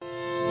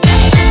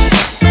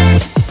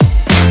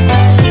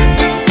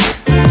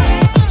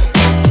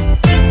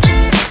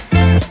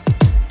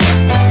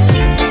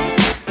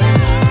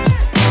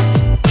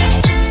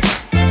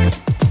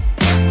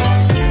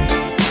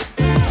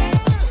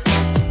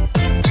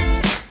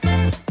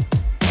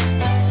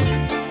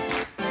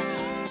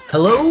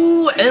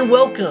Hello and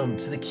welcome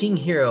to the King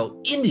Hiro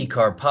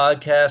Indycar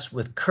podcast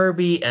with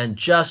Kirby and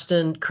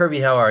Justin. Kirby,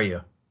 how are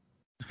you?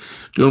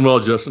 Doing well,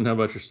 Justin. How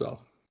about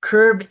yourself?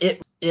 Kirby,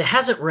 it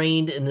hasn't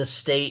rained in this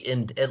state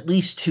in at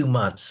least 2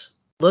 months.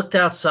 Looked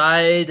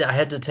outside. I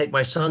had to take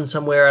my son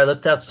somewhere. I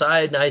looked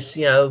outside, nice,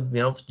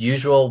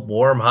 usual,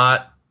 warm,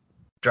 hot,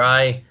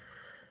 dry.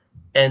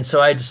 And so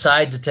I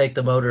decided to take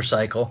the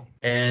motorcycle.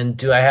 And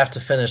do I have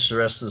to finish the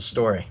rest of the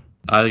story?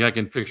 I think I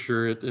can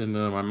picture it in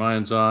my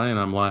mind's eye, and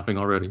I'm laughing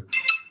already.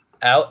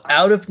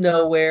 Out of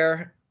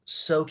nowhere,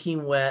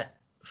 soaking wet,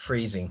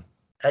 freezing,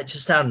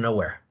 just out of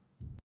nowhere,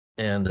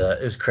 and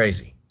it was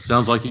crazy.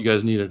 Sounds like you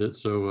guys needed it,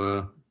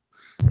 so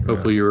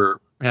hopefully you were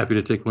happy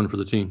to take one for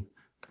the team.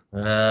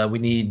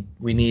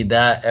 We need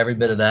that, every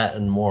bit of that,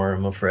 and more.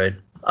 I'm afraid.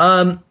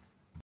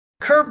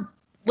 Curb,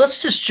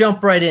 let's just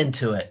jump right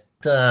into it.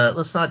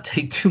 Let's not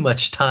take too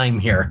much time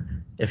here,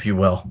 if you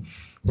will.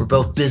 We're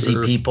both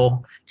busy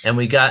people, and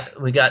we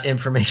got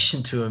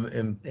information to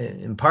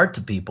impart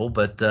to people,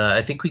 but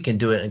I think we can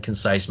do it in a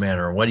concise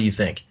manner. What do you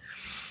think?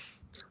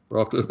 We're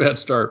off to a bad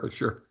start, but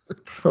sure.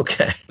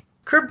 Okay,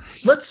 Kirk,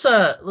 let's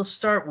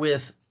start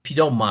with, if you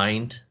don't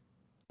mind.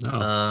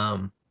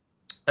 No.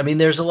 I mean,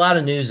 there's a lot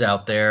of news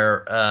out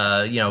there.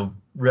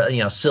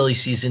 Silly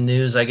season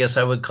news, I guess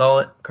I would call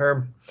it,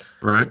 Kirk.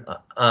 Right.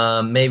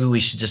 Maybe we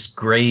should just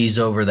graze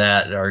over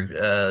that,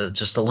 or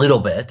just a little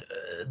bit.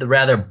 The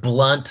rather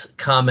blunt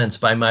comments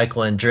by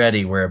Michael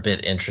Andretti were a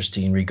bit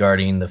interesting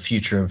regarding the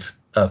future of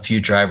a few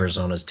drivers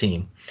on his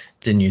team.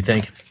 Didn't you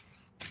think?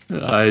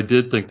 I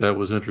did think that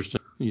was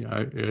interesting. Yeah, I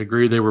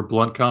agree they were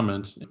blunt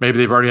comments. Maybe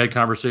they've already had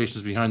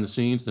conversations behind the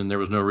scenes and there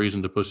was no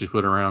reason to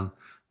pussyfoot around.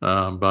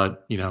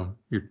 But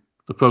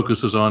the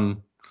focus was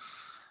on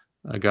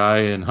a guy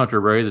in Hunter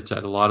Ray that's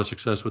had a lot of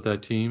success with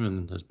that team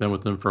and has been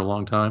with them for a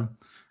long time.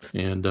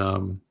 And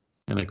of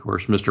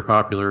course, Mr.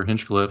 Popular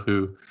Hinchcliffe,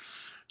 who,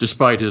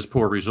 despite his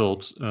poor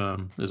results,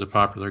 is a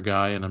popular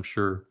guy, and I'm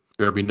sure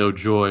there'll be no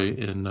joy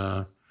in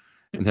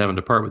having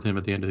to part with him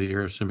at the end of the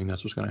year, assuming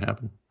that's what's going to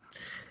happen.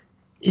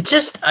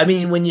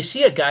 When you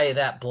see a guy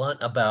that blunt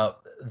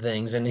about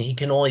things, and he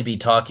can only be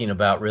talking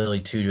about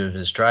really two of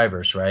his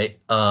drivers, right?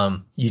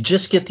 You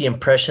just get the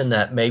impression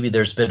that maybe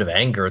there's a bit of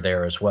anger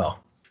there as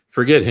well.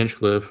 Forget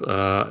Hinchcliffe.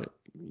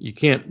 You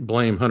can't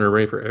blame Hunter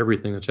Ray for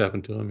everything that's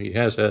happened to him. He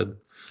has had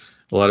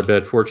a lot of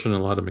bad fortune, a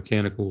lot of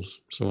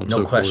mechanicals, so on and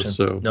so forth.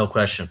 So no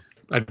question.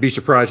 I'd be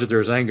surprised if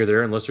there's anger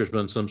there, unless there's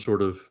been some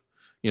sort of,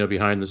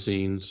 behind the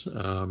scenes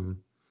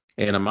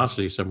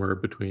animosity somewhere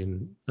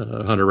between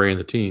Hunter Ray and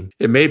the team.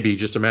 It may be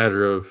just a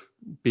matter of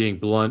being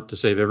blunt to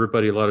save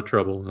everybody a lot of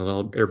trouble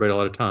and everybody a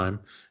lot of time,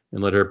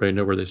 and let everybody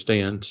know where they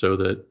stand, so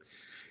that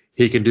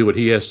he can do what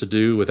he has to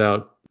do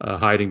without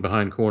hiding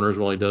behind corners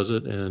while he does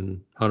it,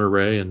 and Hunter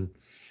Ray and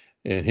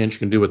Hinch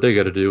can do what they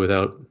got to do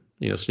without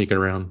sneaking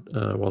around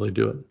while they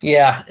do it.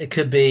 Yeah, it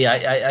could be.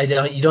 I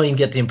don't. You don't even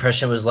get the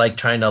impression it was like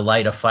trying to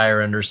light a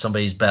fire under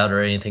somebody's belt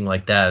or anything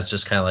like that. It's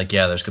just kind of like,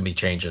 yeah, there's gonna be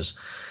changes.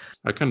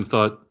 I kind of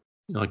thought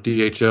like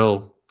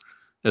DHL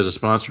as a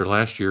sponsor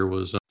last year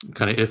was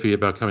kind of iffy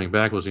about coming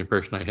back. Was the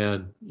impression I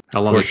had.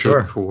 How long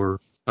took for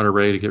Hunter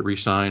Ray to get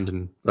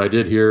re-signed, but I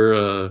did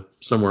hear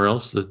somewhere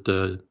else that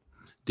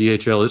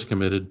DHL is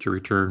committed to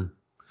return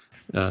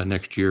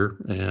next year,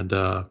 and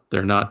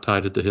they're not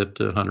tied at the hip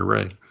to Hunter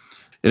Ray.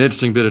 An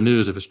interesting bit of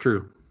news if it's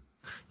true.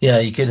 Yeah,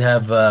 you could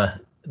have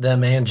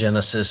them and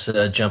Genesis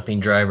jumping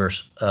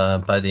drivers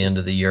by the end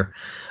of the year.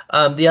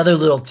 The other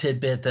little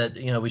tidbit that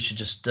we should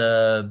just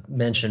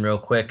mention real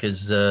quick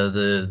is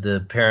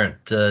the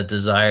apparent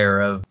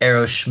desire of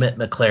Arrow Schmidt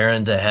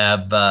McLaren to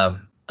have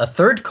a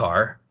third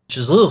car, which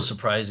is a little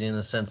surprising in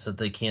the sense that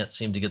they can't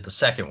seem to get the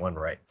second one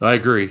right. I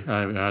agree.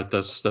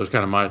 That was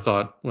kind of my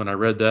thought when I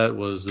read that,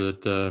 was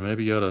that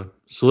maybe you ought to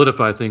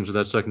solidify things with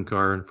that second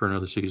car for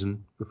another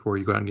season before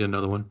you go out and get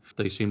another one.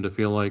 They seem to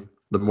feel like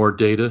the more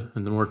data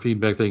and the more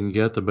feedback they can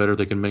get, the better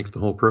they can make the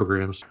whole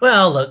programs.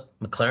 Well, look,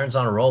 McLaren's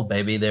on a roll,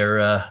 baby.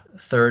 They're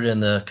third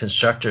in the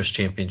Constructors'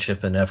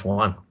 Championship in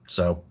F1.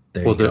 So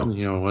there you go. Well,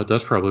 you know what?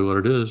 That's probably what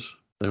it is.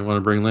 They want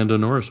to bring Lando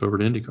Norris over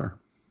to IndyCar.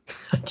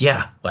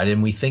 Yeah, why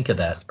didn't we think of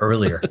that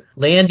earlier?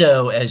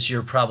 Lando, as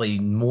you're probably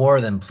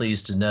more than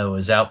pleased to know,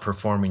 is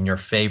outperforming your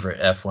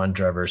favorite F1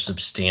 driver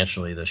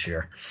substantially this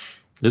year.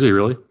 Is he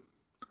really?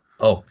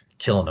 Oh,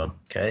 killing him.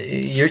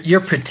 Okay,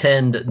 your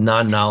pretend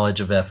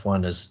non-knowledge of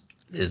F1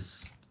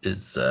 is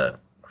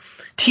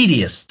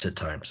tedious at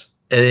times.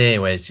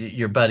 Anyways,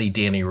 your buddy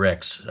Danny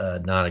Rick's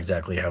not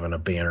exactly having a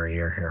banner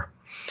year here.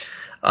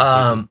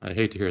 I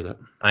hate to hear that.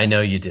 I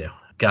know you do.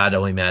 God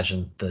only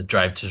imagine the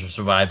Drive to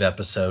Survive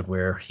episode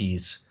where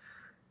he's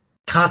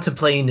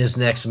contemplating his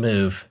next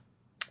move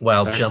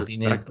while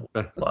jumping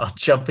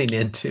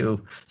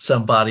into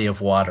some body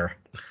of water.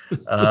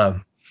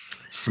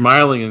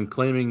 Smiling and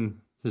claiming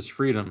his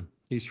freedom.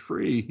 He's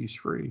free. He's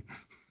free.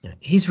 Yeah,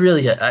 he's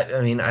really,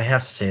 I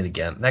have to say it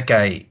again. That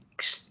guy,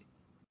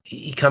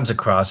 he comes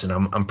across, and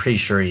I'm pretty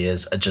sure he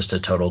is just a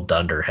total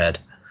dunderhead.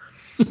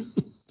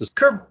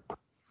 Kirk,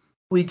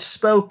 We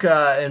spoke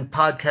in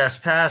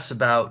podcast past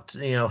about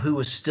who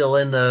was still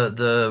in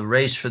the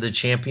race for the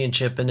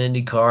championship in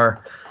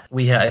IndyCar.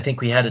 I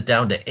think we had it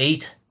down to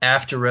 8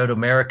 after Road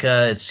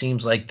America. It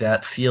seems like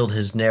that field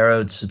has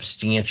narrowed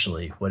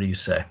substantially. What do you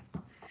say?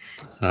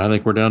 I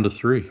think we're down to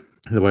 3.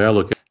 The way I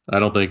look at it, I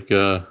don't think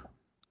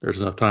there's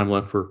enough time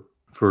left for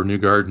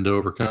Newgarden to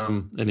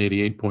overcome an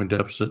 88-point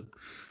deficit.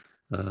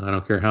 I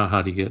don't care how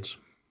hot he gets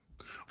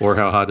or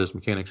how hot his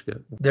mechanics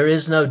get. There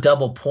is no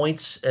double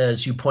points,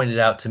 as you pointed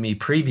out to me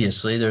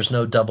previously. There's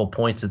no double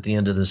points at the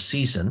end of the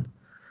season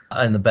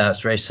in the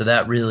Bass race, so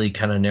that really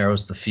kind of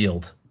narrows the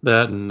field.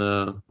 That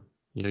and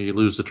you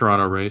lose the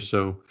Toronto race,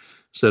 so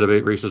instead of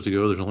 8 races to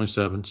go, there's only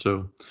 7.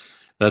 So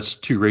that's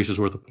 2 races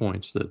worth of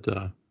points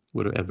that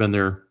would have been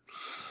there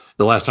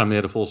the last time they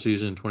had a full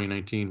season in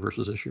 2019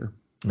 versus this year.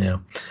 Yeah.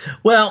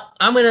 Well,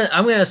 I'm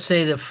gonna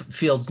say the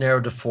field's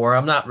narrowed to 4.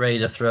 I'm not ready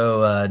to throw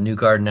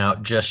Newgarden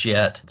out just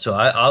yet, so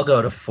I'll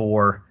go to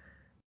 4.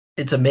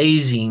 It's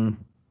amazing.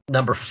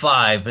 Number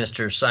 5,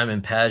 Mr.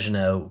 Simon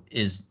Pagenaud,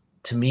 is,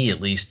 to me at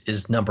least,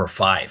 is number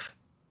 5.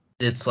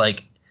 It's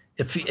like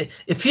it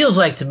feels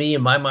like to me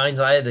in my mind's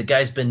eye the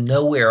guy's been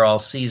nowhere all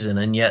season,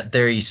 and yet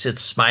there he sits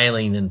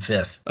smiling in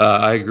 5th.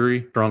 I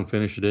agree. Strong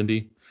finish at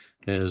Indy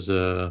has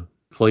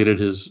inflated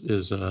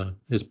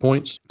his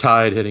points.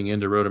 Tied heading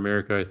into Road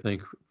America, I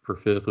think, for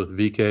 5th with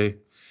VK,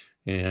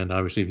 and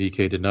obviously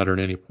VK did not earn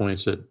any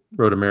points at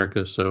Road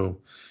America, so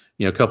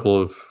a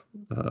couple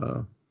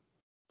of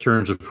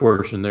turns of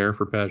fortune there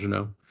for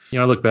Pagenaud.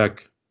 I look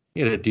back,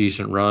 he had a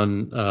decent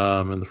run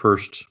in the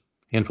first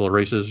handful of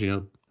races.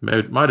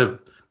 Might have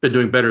been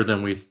doing better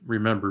than we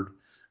remembered,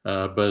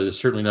 but it's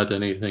certainly not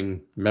done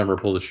anything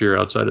memorable this year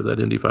outside of that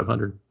Indy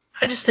 500.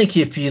 I just think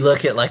if you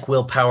look at like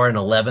Will Power in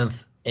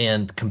 11th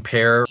and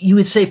compare, you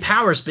would say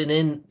Power's been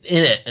in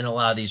it in a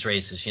lot of these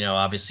races.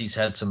 Obviously he's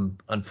had some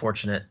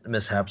unfortunate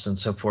mishaps and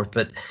so forth,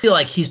 but I feel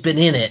like he's been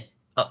in it,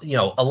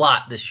 a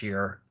lot this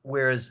year,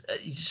 whereas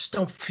you just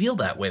don't feel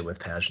that way with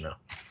Pagenaud.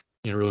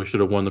 Really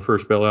should have won the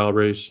first Belle Isle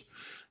race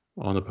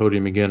on the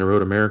podium again at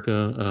Road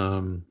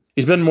America.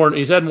 He's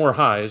had more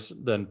highs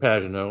than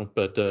Pagenaud,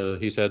 but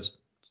he's had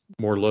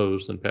more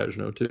lows than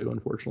Pagenaud too,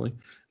 unfortunately.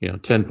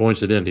 10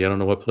 points at Indy. I don't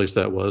know what place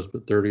that was,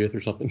 but 30th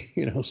or something.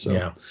 So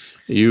yeah.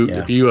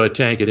 If you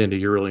tank at Indy,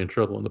 you're really in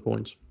trouble in the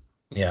points.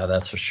 Yeah,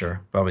 that's for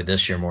sure. Probably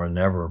this year more than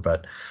ever.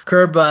 But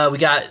Curb, we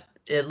got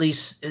at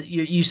least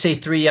you say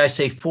 3, I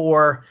say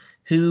 4.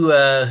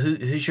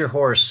 Who's your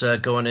horse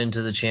going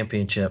into the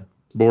championship?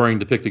 Boring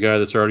to pick the guy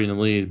that's already in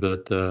the lead,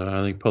 but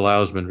I think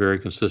Palau's been very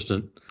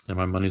consistent, and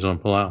my money's on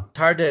Palau. It's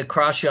hard to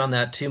cross you on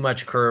that too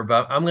much, Curb.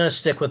 I'm going to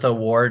stick with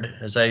Award,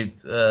 as I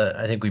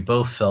think we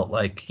both felt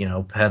like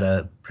had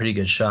a pretty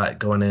good shot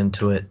going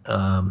into it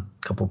a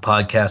couple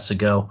podcasts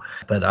ago,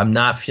 but I'm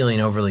not feeling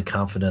overly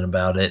confident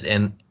about it,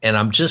 and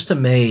I'm just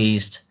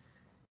amazed.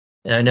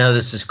 And I know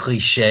this is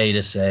cliche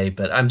to say,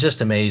 but I'm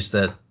just amazed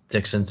that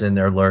Dixon's in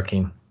there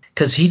lurking,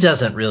 because he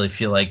doesn't really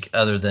feel like,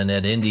 other than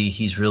at Indy,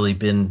 he's really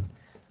been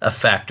a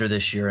factor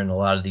this year in a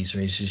lot of these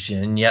races,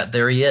 and yet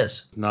there he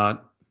is.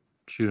 Not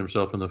shoot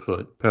himself in the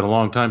foot. Had a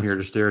long time here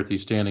to stare at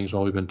these standings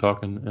while we've been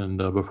talking, and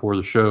before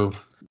the show,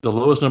 the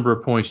lowest number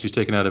of points he's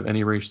taken out of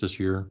any race this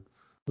year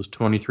was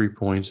 23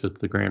 points at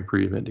the Grand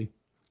Prix of Indy,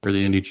 or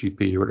the Indy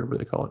GP, or whatever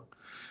they call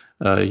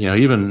it.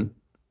 Even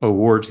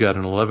Award's got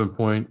an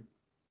 11-point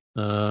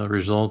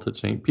result at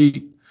St.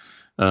 Pete.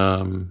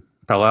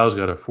 Palau's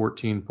got a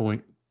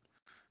 14-point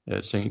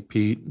at St.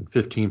 Pete and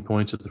 15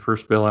 points at the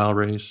first Belle Isle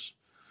race.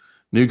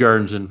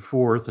 Newgarden's in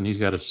 4th, and he's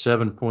got a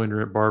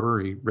 7-pointer at Barber.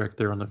 He wrecked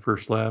there on the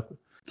first lap.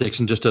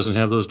 Dixon just doesn't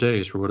have those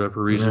days for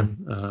whatever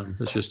reason. Yeah.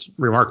 It's just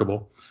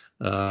remarkable.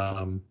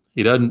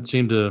 He doesn't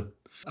seem to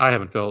 – I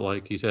haven't felt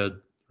like he's had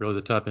really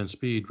the top-end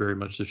speed very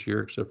much this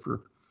year, except for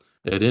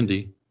at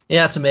Indy.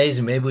 Yeah, it's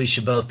amazing. Maybe we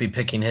should both be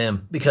picking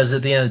him, because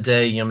at the end of the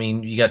day,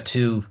 you got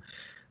 2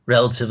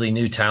 relatively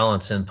new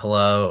talents in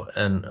Palau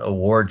and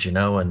Award,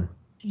 and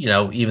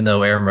even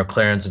though Aaron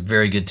McLaren's a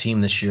very good team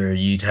this year,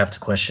 you'd have to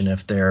question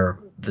if they're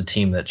the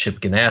team that Chip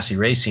Ganassi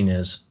Racing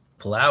is.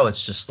 Palau,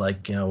 it's just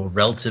like,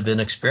 relative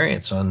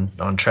inexperience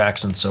on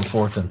tracks and so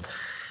forth. And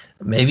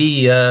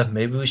maybe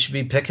we should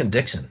be picking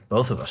Dixon,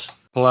 both of us.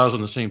 Palau's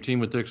on the same team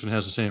with Dixon,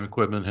 has the same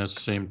equipment, has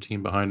the same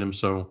team behind him.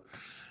 So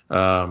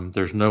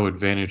there's no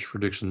advantage for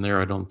Dixon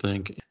there, I don't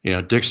think.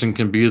 Dixon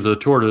can be the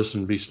tortoise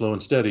and be slow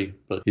and steady,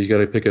 but he's got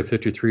to pick up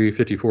 53,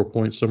 54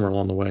 points somewhere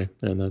along the way.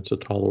 And that's a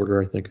tall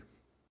order, I think.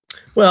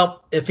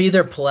 Well, if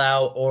either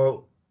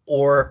Palau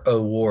or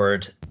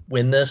Award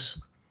win this,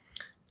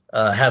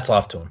 hats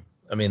off to him.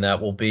 I mean,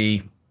 that'll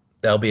be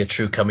a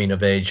true coming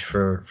of age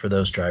for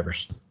those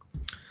drivers.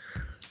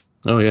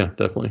 Oh yeah,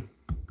 definitely.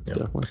 Yep.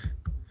 Definitely.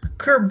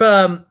 Curb,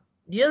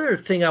 the other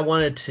thing I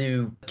wanted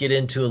to get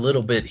into a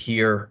little bit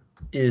here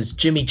is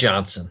Jimmie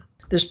Johnson.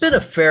 There's been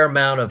a fair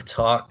amount of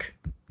talk.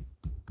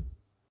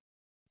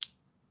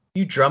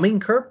 You drumming,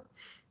 Curb?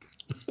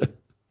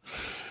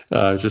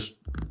 Just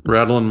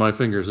rattling my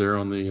fingers there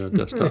on the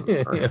desktop.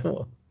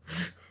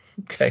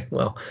 Okay,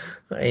 well,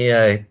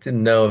 I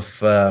didn't know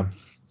if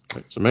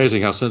It's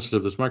amazing how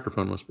sensitive this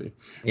microphone must be.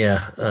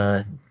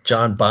 Yeah,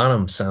 John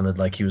Bonham sounded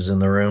like he was in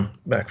the room,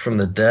 back from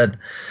the dead.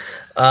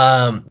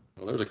 Um,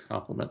 Well, there's a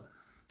compliment.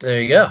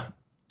 there you go.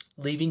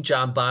 Leaving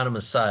John Bonham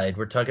aside,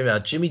 we're talking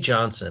about Jimmie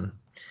Johnson.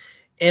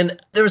 And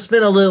there's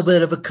been a little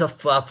bit of a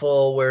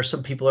kerfuffle where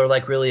some people are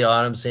like really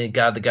on him, saying,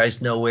 God, the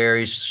guy's nowhere.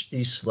 He's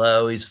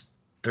slow. He's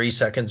 3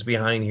 seconds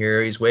behind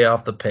here. He's way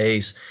off the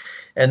pace.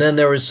 And then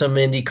there was some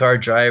IndyCar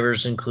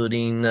drivers,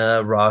 including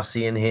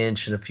Rossi and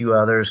Hinch and a few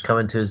others,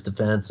 coming to his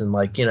defense and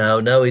like,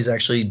 no, he's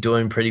actually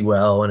doing pretty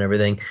well and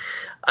everything.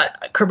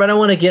 Curb, I don't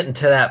want to get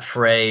into that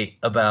fray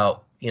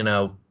about,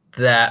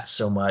 that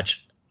so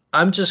much.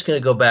 I'm just going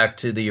to go back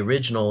to the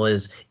original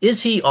is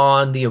he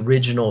on the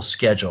original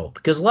schedule?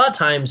 Because a lot of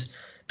times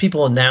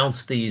people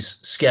announce these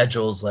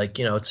schedules like,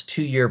 it's a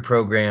 2-year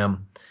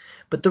program.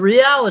 But the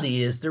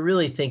reality is they're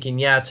really thinking,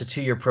 yeah, it's a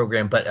 2-year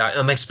program, but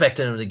I'm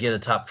expecting him to get a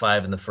top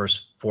 5 in the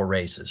first 4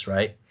 races,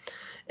 right?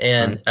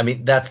 And Right. I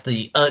mean, that's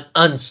the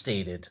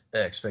unstated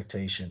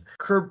expectation.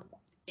 Curb,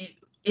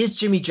 is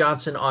Jimmie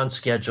Johnson on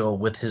schedule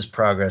with his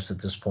progress at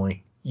this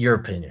point? Your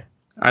opinion?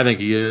 I think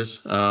he is.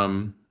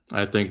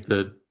 I think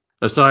that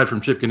aside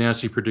from Chip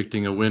Ganassi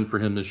predicting a win for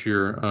him this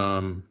year,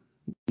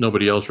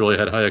 nobody else really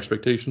had high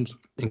expectations,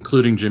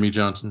 including Jimmie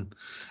Johnson.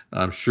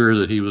 I'm sure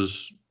that he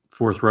was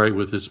forthright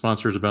with his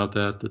sponsors about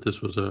that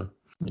this was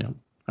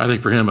I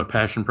think for him, a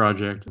passion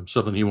project,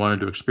 something he wanted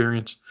to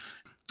experience.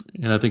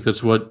 And I think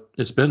that's what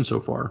it's been so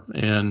far.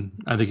 And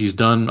I think he's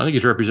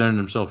represented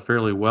himself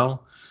fairly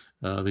well.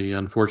 The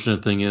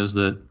unfortunate thing is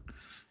that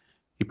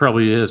he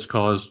probably has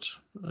caused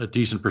a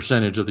decent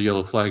percentage of the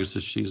yellow flags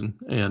this season,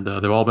 and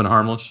they've all been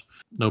harmless.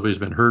 Nobody's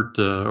been hurt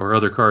or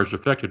other cars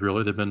affected,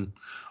 really. They've been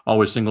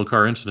always single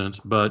car incidents,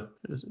 but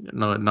at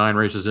 9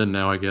 races in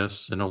now, I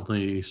guess, and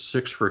only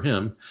 6 for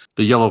him,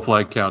 the yellow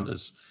flag count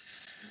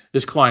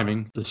is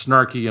climbing. The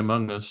snarky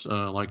among us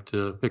like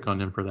to pick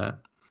on him for that.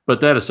 But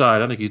that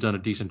aside, I think he's done a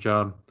decent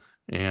job,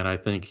 and I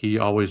think he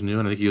always knew,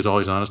 and I think he was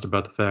always honest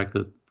about the fact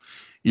that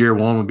year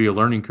one would be a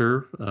learning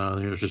curve.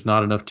 There's just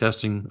not enough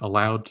testing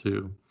allowed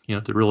to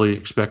really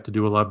expect to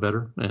do a lot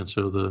better. And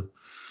so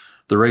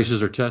the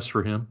races are tests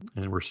for him,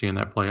 and we're seeing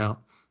that play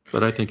out.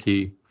 But I think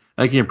he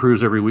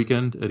improves every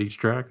weekend at each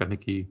track. I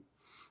think he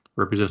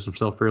represents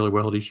himself fairly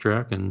well at each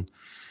track, and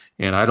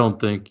I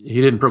don't think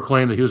he didn't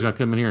proclaim that he was going to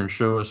come in here and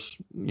show us,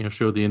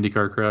 show the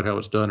IndyCar crowd how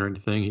it's done or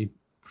anything.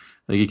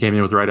 I think he came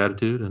in with the right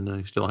attitude, and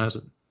he still has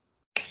it.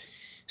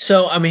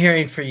 So I'm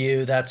hearing for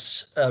you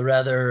that's a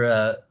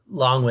rather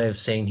long way of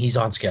saying he's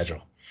on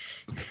schedule.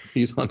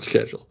 He's on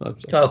schedule.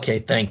 Okay,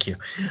 thank you.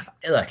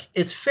 Look,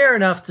 it's fair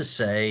enough to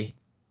say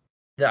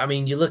that, I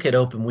mean, you look at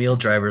open wheel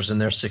drivers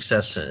and their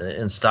success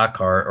in stock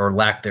car or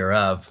lack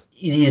thereof,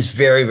 it is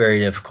very, very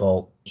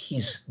difficult.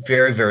 He's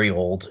very, very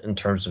old in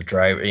terms of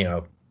driver,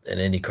 an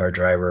IndyCar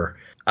driver.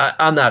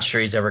 I'm not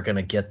sure he's ever going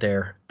to get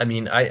there. I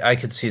mean, I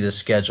could see the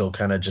schedule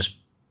kind of just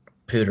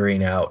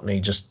petering out and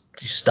he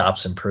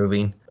stops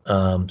improving.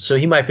 So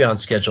he might be on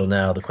schedule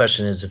now. The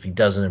question is, if he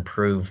doesn't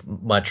improve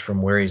much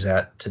from where he's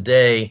at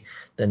today,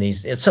 then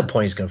at some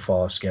point he's going to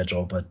fall off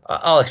schedule. But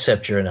I'll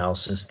accept your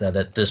analysis that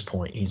at this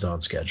point he's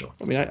on schedule.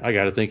 I mean, I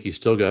got to think he's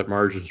still got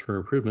margins for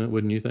improvement,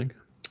 wouldn't you think?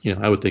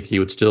 I would think he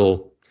would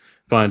still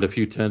find a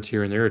few tenths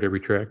here and there at every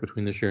track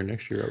between this year and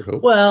next year, I would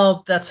hope.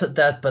 Well,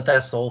 but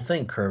that's the whole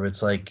thing, Curve.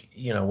 It's like,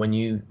 when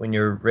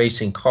you're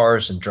racing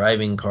cars and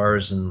driving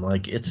cars and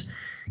like it's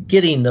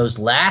getting those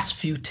last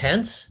few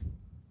tenths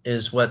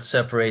is what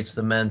separates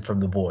the men from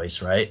the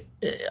boys, right?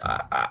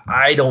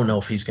 I don't know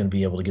if he's going to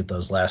be able to get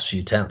those last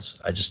few tenths.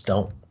 I just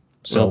don't.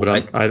 So,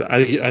 well, but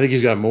I think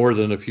he's got more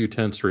than a few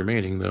tenths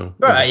remaining, though.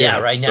 Right, yeah,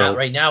 right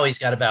now he's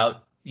got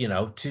about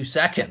 2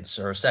 seconds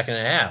or a second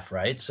and a half,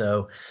 right?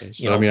 So,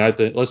 I mean, I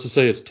think let's just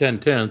say it's 10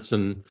 tenths,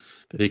 and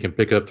that he can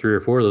pick up 3 or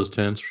 4 of those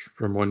tenths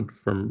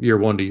from year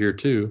 1 to year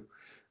 2.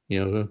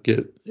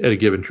 Get at a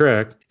given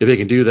track. If he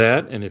can do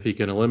that, and if he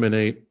can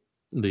eliminate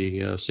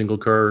the single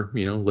car,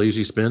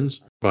 lazy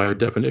spins, by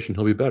definition,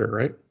 he'll be better,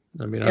 right?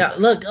 I mean, yeah.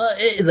 Look,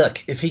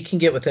 if he can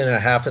get within a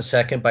half a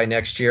second by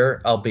next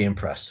year, I'll be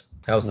impressed.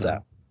 How's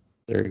that?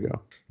 There you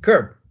go.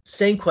 Curb,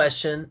 same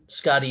question,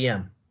 Scotty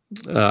M.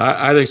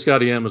 I think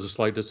Scotty M is a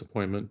slight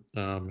disappointment.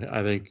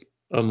 I think,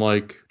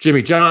 unlike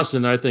Jimmie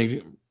Johnson, I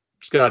think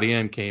Scotty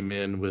M came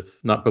in with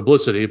not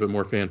publicity, but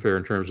more fanfare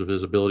in terms of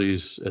his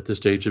abilities at this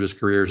stage of his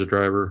career as a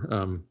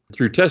driver.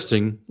 Through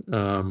testing,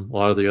 a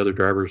lot of the other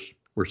drivers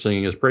were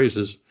singing his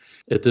praises.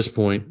 At this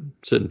point,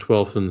 sitting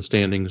 12th in the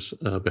standings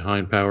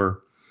behind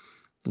Power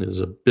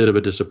is a bit of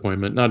a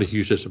disappointment. Not a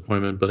huge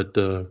disappointment, but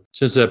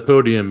since that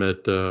podium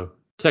at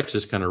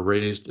Texas kind of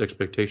raised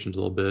expectations a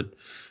little bit,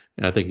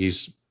 and I think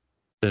he's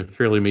been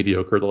fairly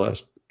mediocre the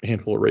last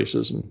handful of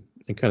races and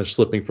kind of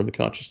slipping from the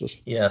consciousness.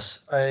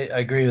 Yes, I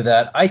agree with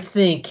that. I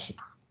think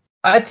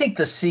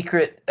the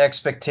secret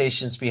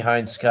expectations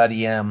behind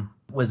Scotty M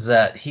was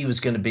that he was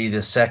going to be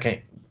the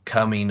second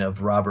coming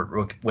of Robert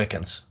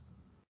Wickens,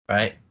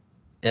 right?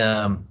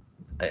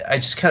 I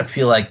just kind of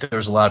feel like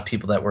there's a lot of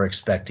people that were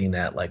expecting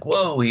that, like,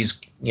 whoa, he's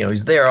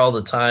there all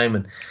the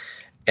time,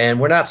 And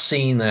we're not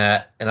seeing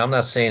that, and I'm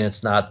not saying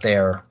it's not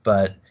there,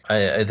 but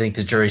I think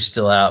the jury's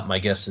still out. My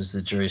guess is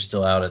the jury's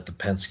still out at the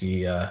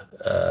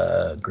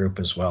Penske group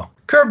as well.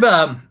 Curb,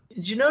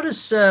 did you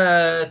notice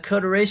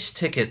COTA race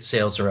ticket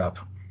sales are up?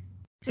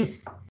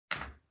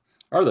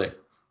 Are they?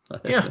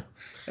 Yeah.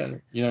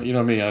 And you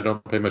know me, I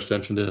don't pay much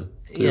attention to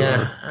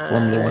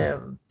Formula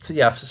One.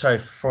 Yeah, sorry,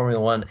 for Formula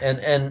One.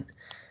 And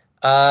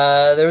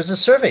there was a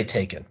survey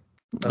taken.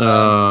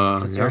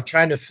 Because they were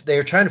trying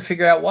to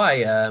figure out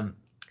why.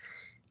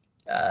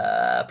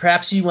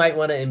 Perhaps you might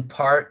want to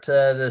impart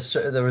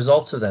the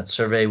results of that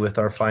survey with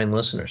our fine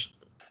listeners.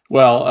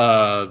 Well,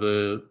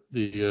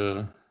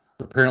 the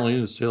apparently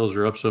the sales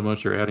are up so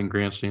much they're adding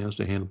grandstands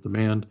to handle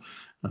demand.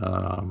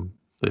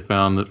 They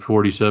found that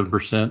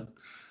 47%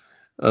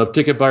 of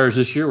ticket buyers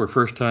this year were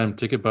first-time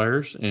ticket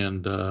buyers,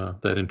 and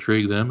that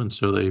intrigued them, and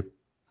so they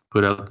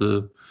put out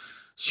the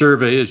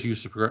survey as you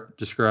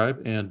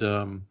described, and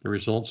the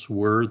results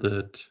were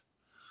that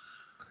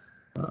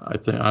I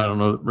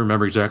don't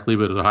remember exactly,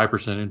 but at a high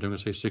percentage, I'm going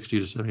to say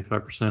 60 to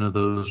 75% of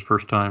those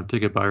first-time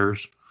ticket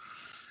buyers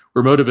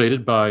were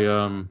motivated by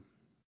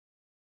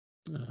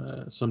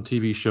some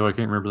TV show. I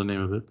can't remember the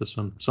name of it, but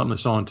something they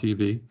saw on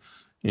TV,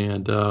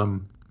 and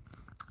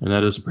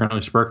that has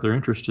apparently sparked their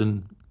interest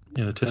in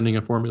attending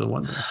a Formula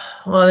One race.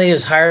 Well, I think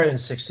it's higher than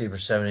 60 or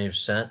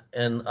 70%,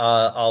 and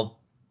I'll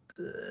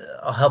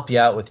help you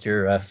out with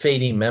your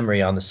fading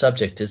memory on the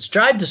subject. It's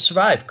Drive to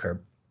Survive,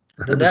 Curb.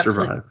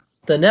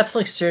 The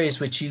Netflix series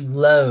which you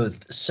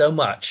loathe so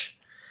much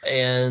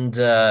and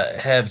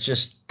have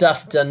just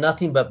done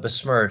nothing but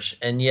besmirch,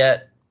 and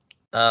yet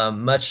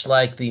much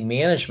like the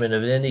management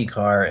of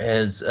Indycar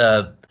has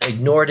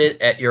ignored it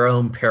at your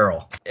own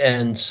peril.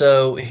 And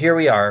so here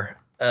we are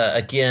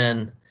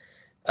again.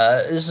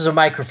 This is a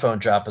microphone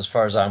drop as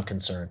far as I'm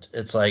concerned.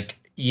 It's like,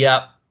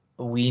 yep,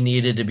 we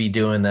needed to be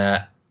doing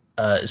that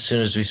as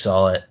soon as we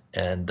saw it.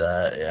 And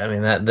I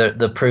mean, that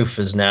the proof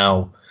is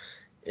now,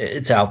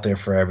 it's out there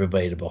for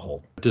everybody to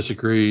behold. I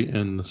disagree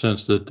in the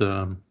sense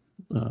that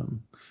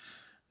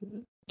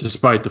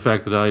despite the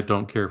fact that I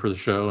don't care for the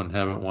show and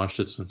haven't watched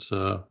it since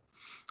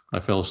I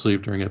fell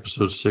asleep during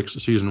episode 6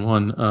 of season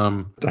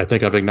 1, I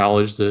think I've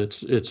acknowledged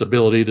that its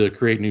ability to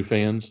create new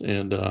fans,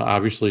 and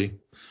obviously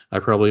I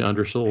probably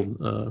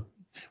undersold.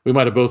 We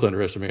might have both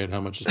underestimated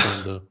how much it's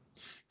going to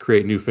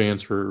create new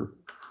fans for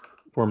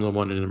Formula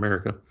One in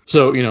America.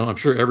 So, I'm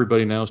sure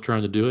everybody now is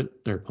trying to do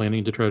it. They're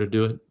planning to try to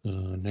do it.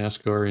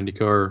 NASCAR,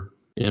 IndyCar,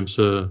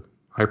 IMSA,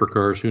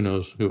 hypercars. Who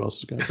knows who else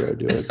is going to try to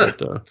do it?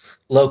 But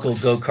local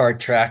go-kart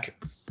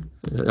track.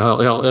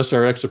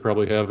 SRX will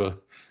probably have a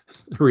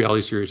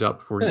reality series out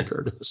before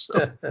IndyCar does.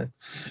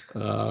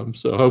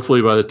 So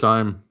hopefully by the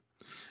time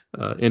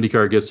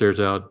IndyCar gets theirs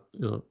out,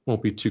 it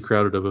won't be too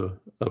crowded of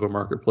a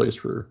marketplace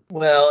for.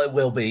 Well, it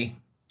will be.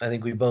 I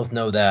think we both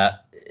know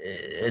that.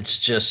 It's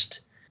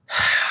just,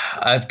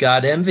 I've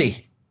got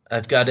envy.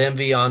 I've got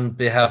envy on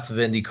behalf of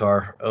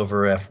IndyCar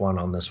over F1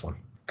 on this one.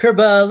 Curb,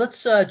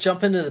 let's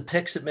jump into the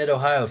picks at Mid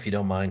Ohio if you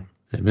don't mind.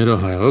 At Mid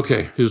Ohio,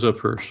 okay. Who's up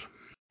first?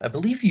 I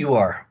believe you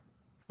are.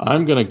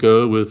 I'm gonna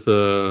go with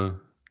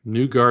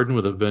New Garden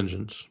with a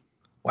vengeance.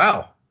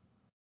 Wow,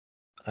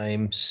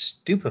 I'm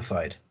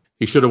stupefied.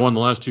 He should have won the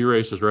last 2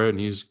 races, right? And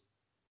he's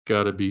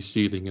got to be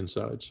seething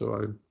inside.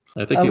 So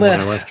I think he won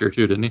there last year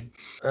too, didn't he?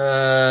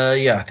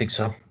 Yeah, I think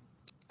so.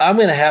 I'm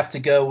going to have to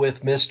go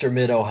with Mr.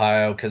 Mid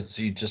Ohio because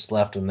you just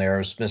left him there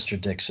as Mr.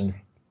 Dixon.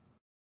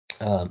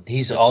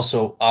 He's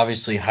also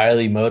obviously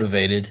highly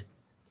motivated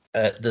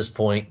at this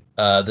point.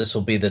 This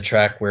will be the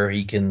track where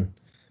he can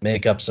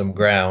make up some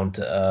ground.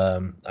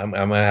 I'm going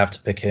to have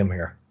to pick him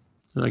here.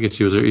 I guess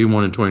he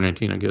won in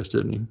 2019, I guess,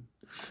 didn't he?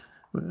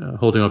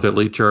 Holding off that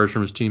late charge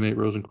from his teammate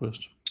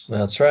Rosenquist.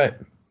 That's right.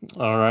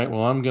 All right.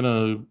 Well, I'm going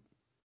to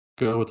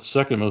go with the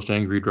second most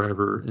angry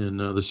driver in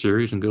the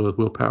series and go with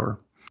Will Power.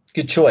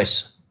 Good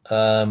choice.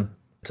 I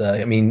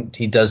mean,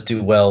 he does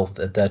do well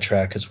at that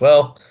track as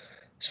well.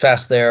 He's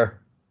fast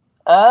there.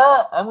 I'm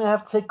going to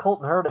have to take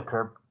Colton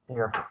Herta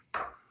here.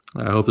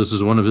 I hope this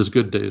is one of his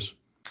good days.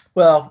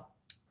 Well,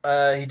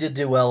 he did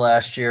do well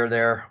last year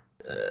there.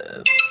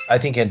 I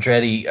think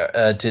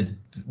Andretti did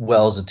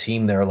well as a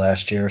team there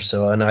last year.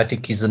 And I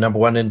think he's the number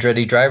 1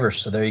 Andretti driver.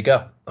 So there you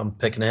go. I'm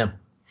picking him.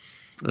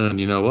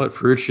 And you know what?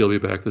 Ferrucci will be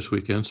back this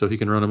weekend, so he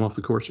can run him off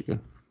the course again.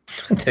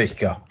 There you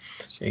go.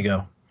 There you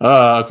go.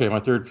 Okay,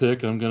 my third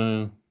pick, I'm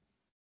going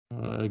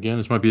to, again,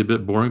 this might be a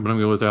bit boring, but I'm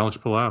going to go with Alex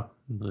Palau,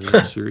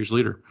 the series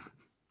leader.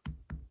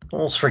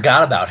 Almost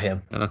forgot about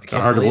him.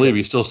 Hard to believe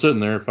he's still sitting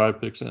there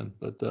 5 picks in.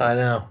 But I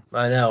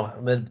know.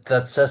 But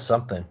that says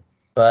something.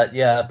 But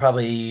yeah,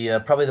 probably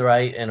the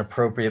right and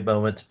appropriate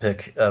moment to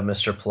pick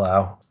Mr.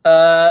 Palau.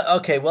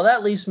 Okay, well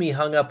that leaves me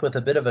hung up with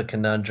a bit of a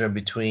conundrum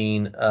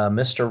between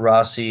Mr.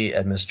 Rossi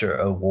and Mr.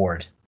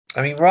 O'Ward.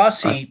 I mean,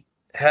 Rossi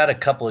had a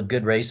couple of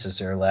good races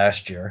there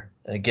last year.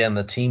 And again,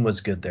 the team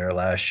was good there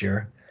last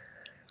year.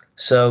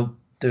 So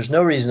there's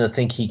no reason to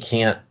think he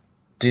can't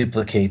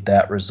duplicate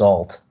that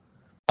result.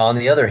 On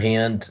the other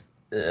hand,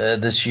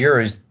 this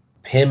year,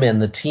 him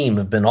and the team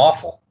have been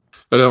awful.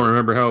 I don't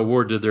remember how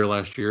Ward did there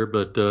last year,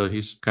 but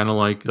he's kind of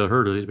like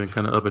Herta. He's been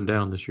kind of up and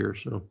down this year.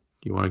 So do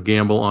you want to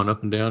gamble on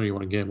up and down, or you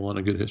want to gamble on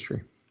a good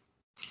history?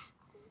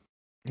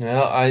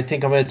 Well, I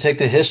think I'm going to take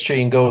the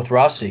history and go with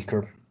Rossi.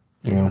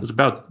 It was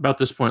about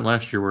this point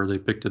last year where they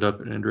picked it up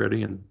at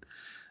Andretti,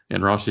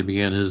 and Rossi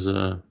began his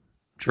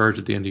charge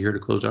at the end of the year to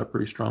close out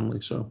pretty strongly.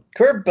 So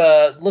Curb,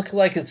 looks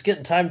like it's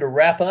getting time to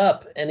wrap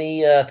up.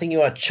 Any thing you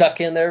want to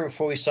chuck in there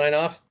before we sign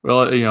off?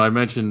 Well, I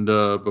mentioned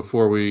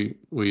before we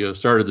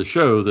started the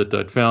show that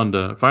I'd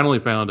finally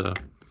found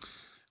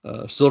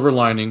a silver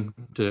lining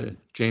to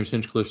James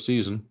Hinchcliffe's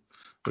season.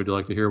 Would you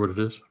like to hear what it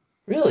is?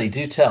 Really?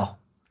 Do tell.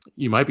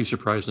 You might be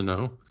surprised to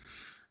know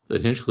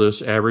that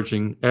Hinchcliffe's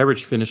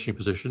average finishing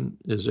position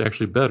is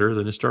actually better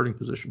than his starting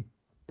position.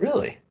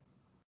 Really?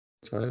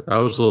 So I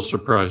was a little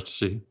surprised to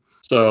see.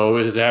 So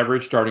his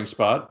average starting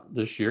spot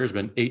this year has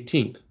been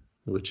 18th,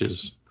 which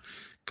is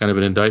kind of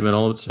an indictment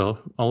all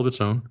of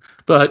its own.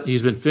 But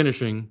he's been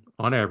finishing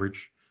on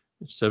average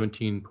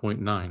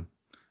 17.9.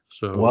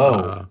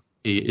 So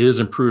he is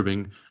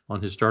improving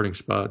on his starting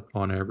spot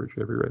on average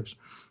every race.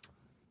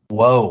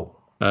 Whoa.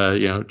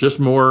 Just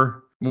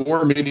more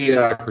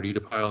mediocrity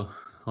to pile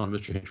on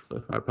Mr.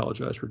 Hinchcliffe. I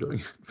apologize for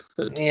doing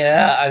it.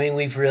 Yeah, I mean,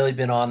 we've really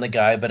been on the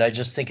guy, but I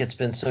just think it's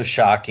been so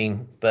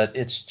shocking. But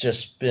it's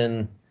just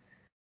been,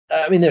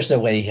 I mean, there's no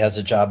way he has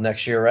a job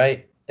next year,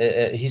 right?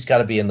 He's got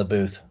to be in the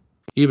booth.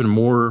 Even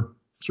more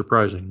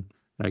surprising,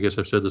 I guess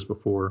I've said this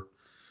before,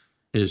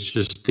 is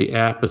just the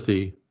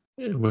apathy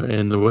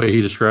and the way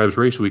he describes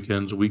race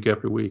weekends week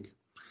after week.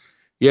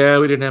 Yeah,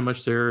 we didn't have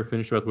much there.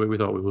 Finished about the way we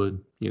thought we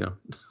would. Yeah.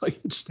 All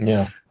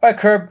right,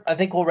 Curb. I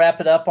think we'll wrap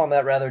it up on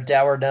that rather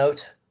dour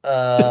note.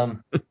 Happy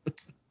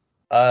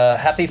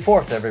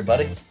 4th,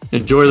 everybody.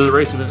 Enjoy the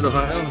race in Mid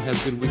Ohio.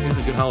 Have a good weekend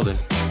and a good holiday.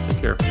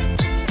 Take care.